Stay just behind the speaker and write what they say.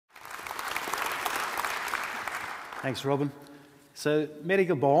Thanks, Robin. So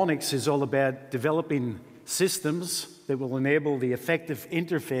medical bionics is all about developing systems that will enable the effective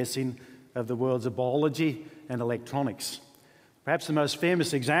interfacing of the worlds of biology and electronics. Perhaps the most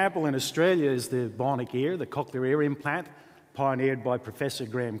famous example in Australia is the Bionic Ear, the cochlear ear implant, pioneered by Professor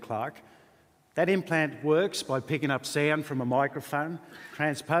Graham Clark. That implant works by picking up sound from a microphone,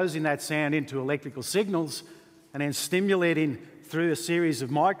 transposing that sound into electrical signals, and then stimulating through a series of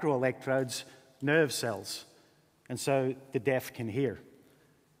microelectrodes nerve cells. And so the deaf can hear.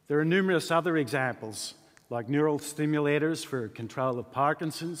 There are numerous other examples, like neural stimulators for control of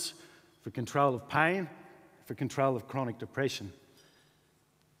Parkinson's, for control of pain, for control of chronic depression.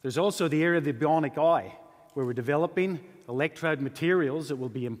 There's also the area of the bionic eye, where we're developing electrode materials that will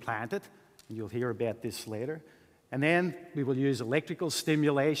be implanted, and you'll hear about this later. And then we will use electrical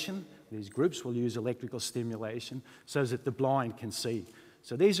stimulation. These groups will use electrical stimulation so that the blind can see.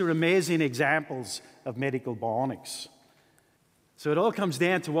 So these are amazing examples of medical bionics. So it all comes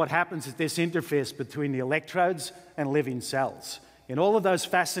down to what happens at this interface between the electrodes and living cells. In all of those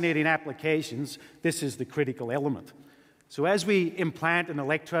fascinating applications, this is the critical element. So as we implant an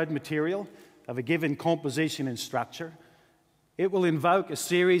electrode material of a given composition and structure, it will invoke a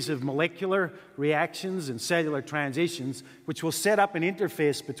series of molecular reactions and cellular transitions which will set up an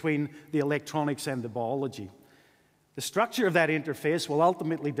interface between the electronics and the biology. The structure of that interface will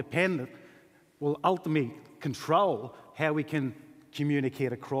ultimately control how we can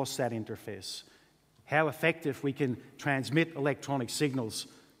communicate across that interface, how effective we can transmit electronic signals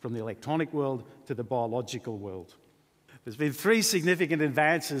from the electronic world to the biological world. There's been 3 significant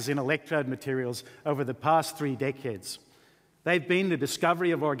advances in electrode materials over the past 3 decades. They've been the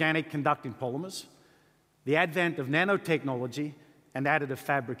discovery of organic conducting polymers, the advent of nanotechnology, and additive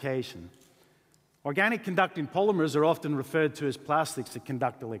fabrication. Organic conducting polymers are often referred to as plastics that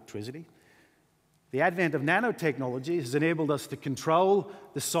conduct electricity. The advent of nanotechnology has enabled us to control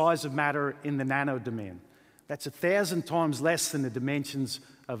the size of matter in the nano domain. That's 1,000 times less than the dimensions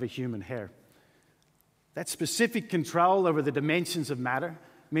of a human hair. That specific control over the dimensions of matter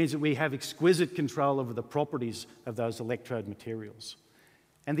means that we have exquisite control over the properties of those electrode materials.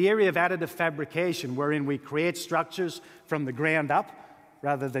 And the area of additive fabrication, wherein we create structures from the ground up,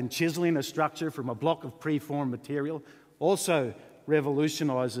 rather than chiseling a structure from a block of preformed material, also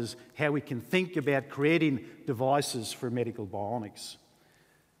revolutionises how we can think about creating devices for medical bionics.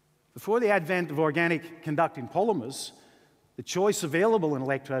 Before the advent of organic conducting polymers, the choice available in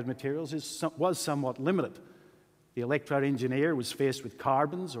electrode materials was somewhat limited. The electrode engineer was faced with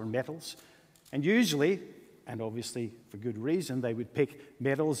carbons or metals, and usually, and obviously for good reason, they would pick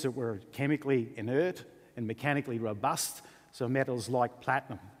metals that were chemically inert and mechanically robust, so metals like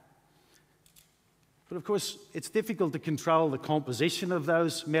platinum. But of course, it's difficult to control the composition of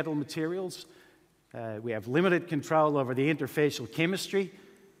those metal materials. We have limited control over the interfacial chemistry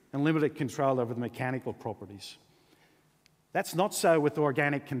and limited control over the mechanical properties. That's not so with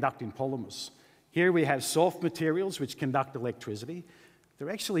organic conducting polymers. Here we have soft materials which conduct electricity. They're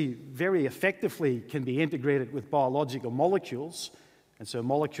actually very effectively can be integrated with biological molecules, and so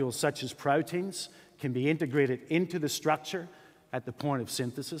molecules such as proteins can be integrated into the structure at the point of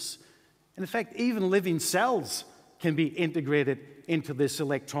synthesis. And in fact, even living cells can be integrated into this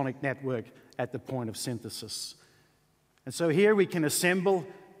electronic network at the point of synthesis. And so here we can assemble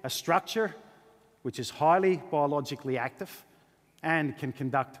a structure which is highly biologically active and can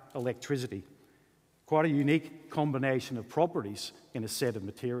conduct electricity. Quite a unique combination of properties in a set of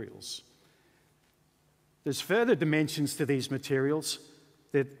materials. There's further dimensions to these materials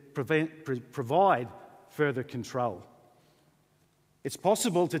that provide further control. It's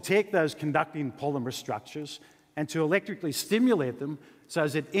possible to take those conducting polymer structures and to electrically stimulate them so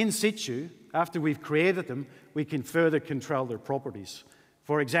that in situ, after we've created them, we can further control their properties.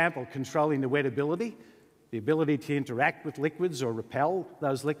 For example, controlling the wettability, the ability to interact with liquids or repel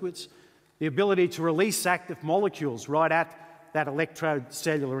those liquids, the ability to release active molecules right at that electrode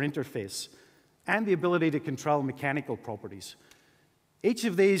cellular interface, and the ability to control mechanical properties. Each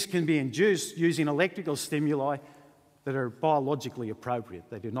of these can be induced using electrical stimuli that are biologically appropriate.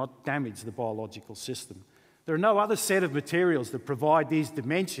 They do not damage the biological system. There are no other set of materials that provide these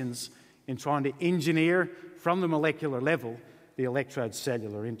dimensions in trying to engineer from the molecular level the electrode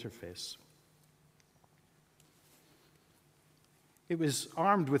cellular interface. It was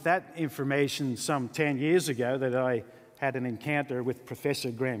armed with that information some 10 years ago that I had an encounter with Professor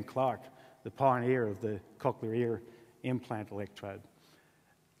Graham Clark, the pioneer of the cochlear ear implant electrode.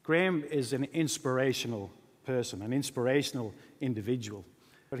 Graham is an inspirational person, an inspirational individual.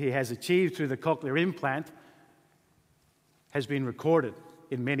 What he has achieved through the cochlear implant has been recorded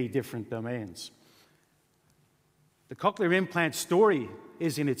in many different domains. The cochlear implant story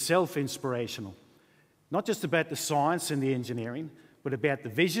is in itself inspirational, not just about the science and the engineering, but about the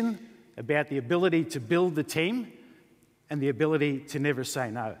vision, about the ability to build the team, and the ability to never say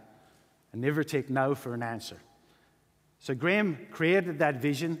no, and never take no for an answer. So Graham created that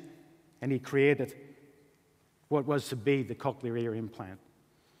vision, and he created what was to be the cochlear ear implant.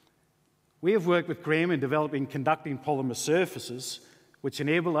 We have worked with Graham in developing conducting polymer surfaces which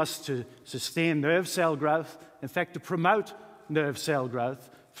enable us to sustain nerve cell growth, in fact, to promote nerve cell growth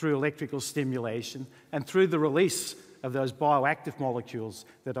through electrical stimulation and through the release of those bioactive molecules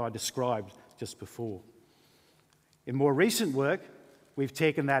that I described just before. In more recent work, we've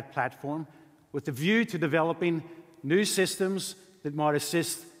taken that platform with the view to developing new systems that might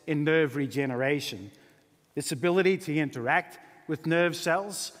assist in nerve regeneration. This ability to interact with nerve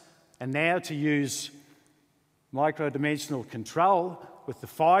cells and now to use micro-dimensional control with the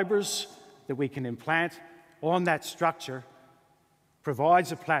fibers that we can implant on that structure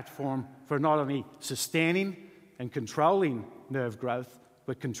provides a platform for not only sustaining and controlling nerve growth,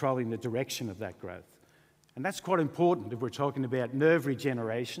 but controlling the direction of that growth. And that's quite important if we're talking about nerve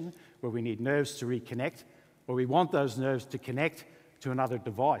regeneration, where we need nerves to reconnect, or we want those nerves to connect to another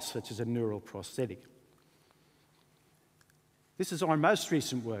device, such as a neural prosthetic. This is our most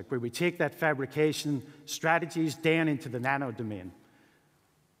recent work, where we take that fabrication strategies down into the nano domain.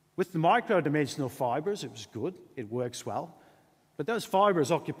 With the micro-dimensional fibers, it was good, it works well, but those fibers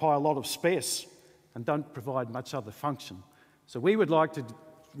occupy a lot of space and don't provide much other function. So we would like to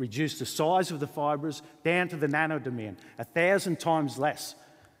reduce the size of the fibers down to the nano domain, 1,000 times less,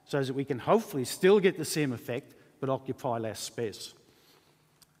 so that we can hopefully still get the same effect, but occupy less space.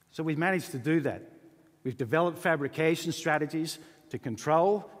 So we've managed to do that. We've developed fabrication strategies to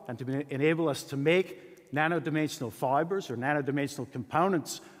control and to enable us to make nano-dimensional fibers or nano-dimensional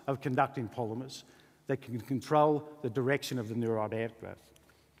components of conducting polymers that can control the direction of the neurite outgrowth.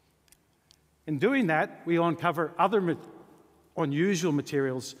 In doing that, we uncover other unusual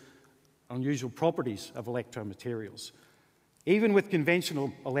materials, unusual properties of electromaterials. Even with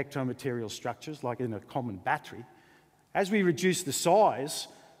conventional electromaterial structures, like in a common battery, as we reduce the size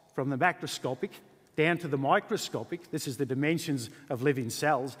from the macroscopic down to the microscopic, this is the dimensions of living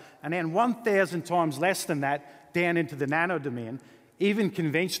cells, and then 1,000 times less than that down into the nano domain, even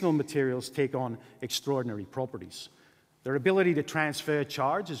conventional materials take on extraordinary properties. Their ability to transfer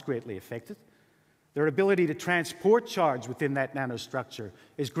charge is greatly affected. Their ability to transport charge within that nanostructure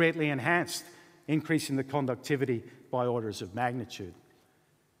is greatly enhanced, increasing the conductivity by orders of magnitude.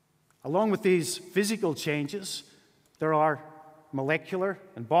 Along with these physical changes, there are molecular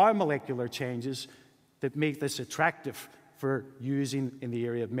and biomolecular changes that make this attractive for using in the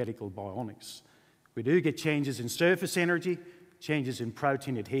area of medical bionics. We do get changes in surface energy, changes in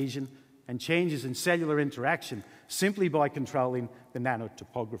protein adhesion, and changes in cellular interaction simply by controlling the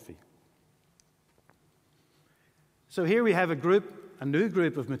nanotopography. So here we have a new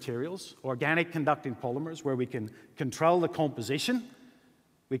group of materials, organic conducting polymers, where we can control the composition,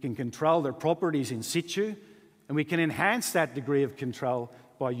 we can control their properties in situ, and we can enhance that degree of control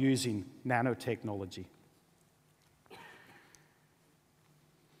by using nanotechnology.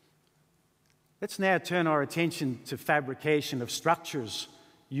 Let's now turn our attention to fabrication of structures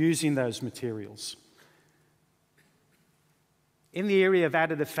using those materials. In the area of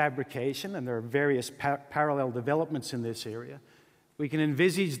additive fabrication, and there are various parallel developments in this area, we can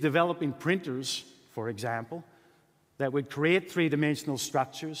envisage developing printers, for example, that would create three-dimensional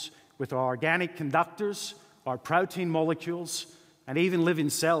structures with our organic conductors, our protein molecules, and even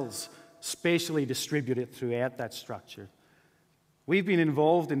living cells spatially distributed throughout that structure. We've been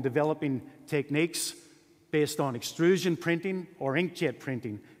involved in developing techniques based on extrusion printing or inkjet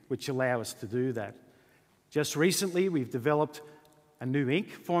printing, which allow us to do that. Just recently, we've developed a new ink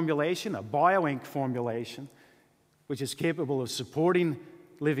formulation, a bioink formulation, which is capable of supporting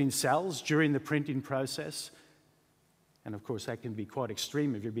living cells during the printing process. And of course, that can be quite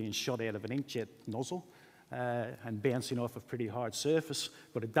extreme if you're being shot out of an inkjet nozzle and bouncing off a pretty hard surface.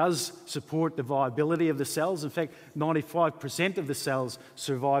 But it does support the viability of the cells. In fact, 95% of the cells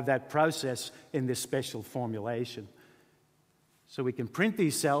survive that process in this special formulation. So we can print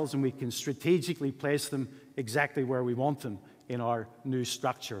these cells and we can strategically place them exactly where we want them in our new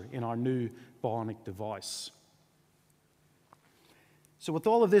structure, in our new bionic device. So with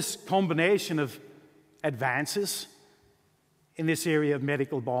all of this combination of advances in this area of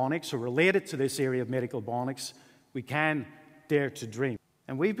medical bionics, or related to this area of medical bionics, we can dare to dream.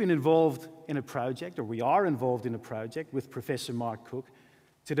 And we've been involved in a project, or we are involved in a project with Professor Mark Cook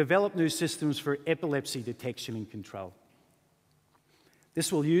to develop new systems for epilepsy detection and control.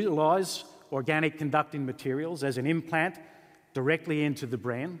 This will utilize organic conducting materials as an implant directly into the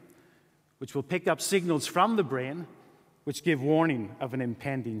brain, which will pick up signals from the brain which give warning of an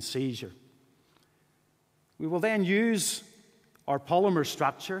impending seizure. We will then use our polymer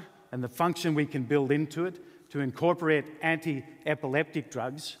structure and the function we can build into it to incorporate anti-epileptic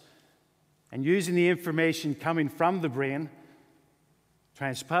drugs, and using the information coming from the brain,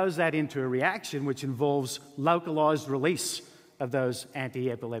 transpose that into a reaction which involves localized release of those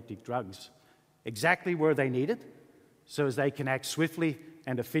anti-epileptic drugs, exactly where they need it, so as they can act swiftly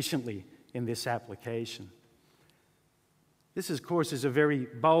and efficiently in this application. This, of course, is a very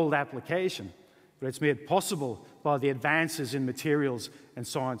bold application, but it's made possible by the advances in materials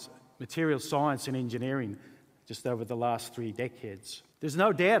science and engineering just over the last 3 decades. There's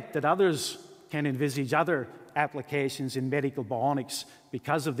no doubt that others can envisage other applications in medical bionics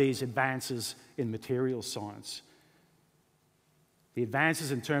because of these advances in materials science. The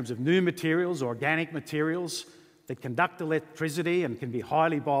advances in terms of new materials, organic materials that conduct electricity and can be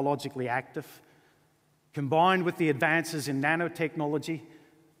highly biologically active, combined with the advances in nanotechnology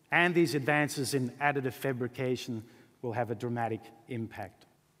and these advances in additive fabrication, will have a dramatic impact.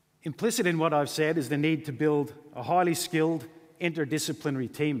 Implicit in what I've said is the need to build a highly skilled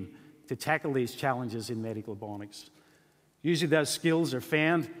interdisciplinary team to tackle these challenges in medical bionics. Usually those skills are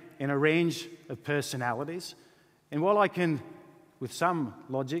found in a range of personalities, and while I can, with some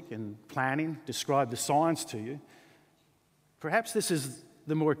logic and planning, describe the science to you, perhaps this is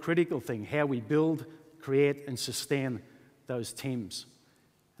the more critical thing, how we build, create, and sustain those teams.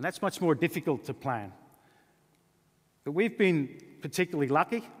 And that's much more difficult to plan. But we've been particularly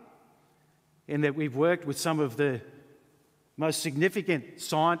lucky in that we've worked with some of the most significant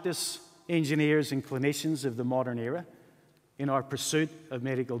scientists, engineers, and clinicians of the modern era in our pursuit of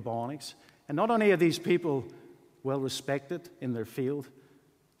medical bionics. And not only are these people well respected in their field,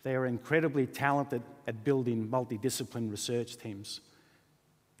 they are incredibly talented at building multidisciplinary research teams.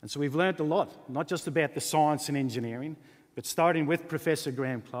 And so we've learned a lot, not just about the science and engineering, but starting with Professor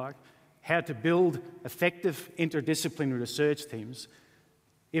Graham Clark, how to build effective interdisciplinary research teams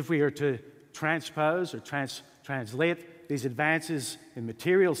if we are to transpose or translate these advances in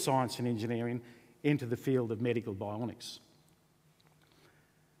materials science and engineering into the field of medical bionics.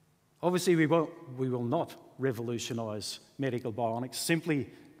 Obviously, we will not revolutionise medical bionics simply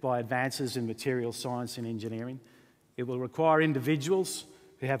by advances in materials science and engineering. It will require individuals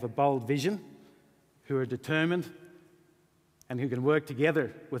who have a bold vision, who are determined, and who can work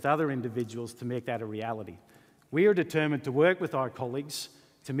together with other individuals to make that a reality. We are determined to work with our colleagues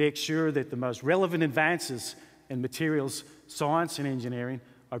to make sure that the most relevant advances in materials science and engineering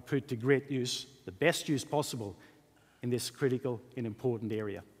are put to great use, the best use possible in this critical and important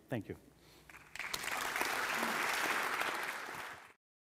area. Thank you.